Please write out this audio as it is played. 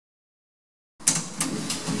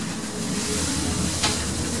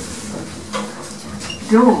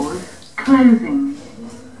Doors closing.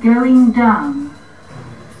 Going down.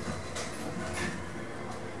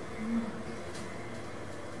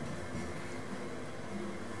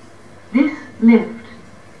 This lift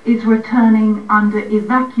is returning under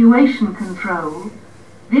evacuation control.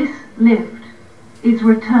 This lift is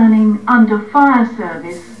returning under fire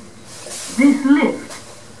service. This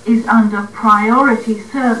lift is under priority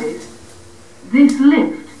service. This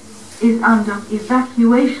lift is under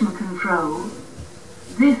evacuation control.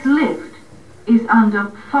 This lift is under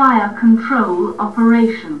fire control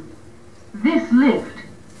operation. This lift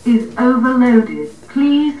is overloaded.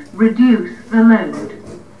 Please reduce the load.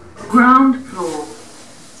 Ground floor.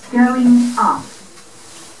 Going up.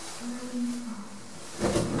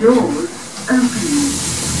 Doors opening.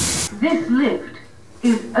 This lift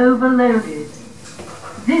is overloaded.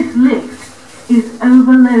 This lift is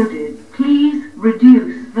overloaded. Please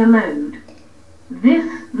reduce the load. This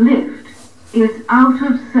lift is out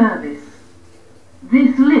of service.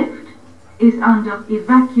 This lift is under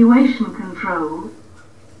evacuation control.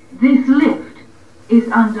 This lift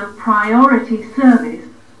is under priority service.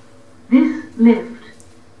 This lift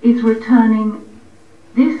is returning.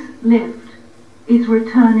 This lift is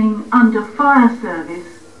returning under fire service.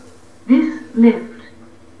 This lift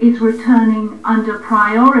is returning under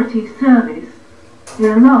priority service.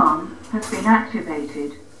 The alarm has been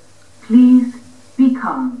activated. Please be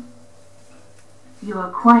calm. You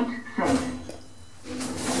are quite safe.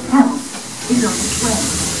 Help is on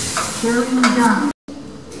its way. Going down.